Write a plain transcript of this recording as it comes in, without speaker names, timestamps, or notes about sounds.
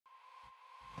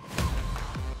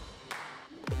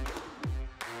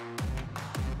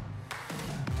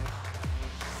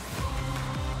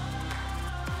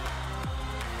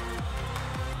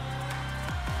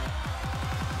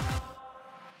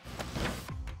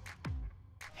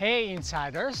Hey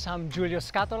Insiders, I'm Giulio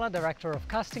Scatola, Director of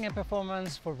Casting and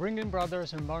Performance for Ringling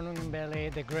Brothers and barnum&bailey,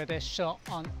 the greatest show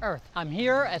on earth. I'm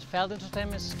here at Feld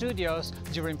Entertainment Studios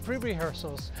during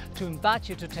pre-rehearsals to invite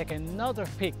you to take another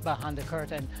peek behind the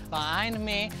curtain. Behind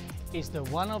me is the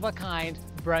one-of-a-kind,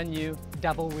 brand new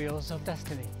Double Wheels of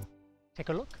Destiny. Take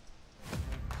a look.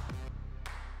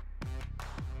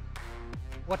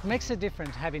 What makes it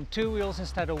different having two wheels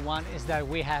instead of one is that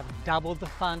we have double the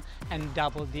fun and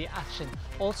double the action.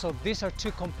 Also, these are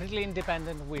two completely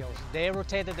independent wheels. They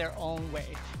rotated their own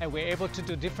way and we're able to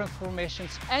do different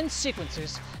formations and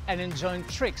sequences and enjoy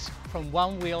tricks from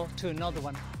one wheel to another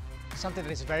one. Something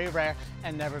that is very rare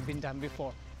and never been done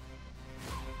before.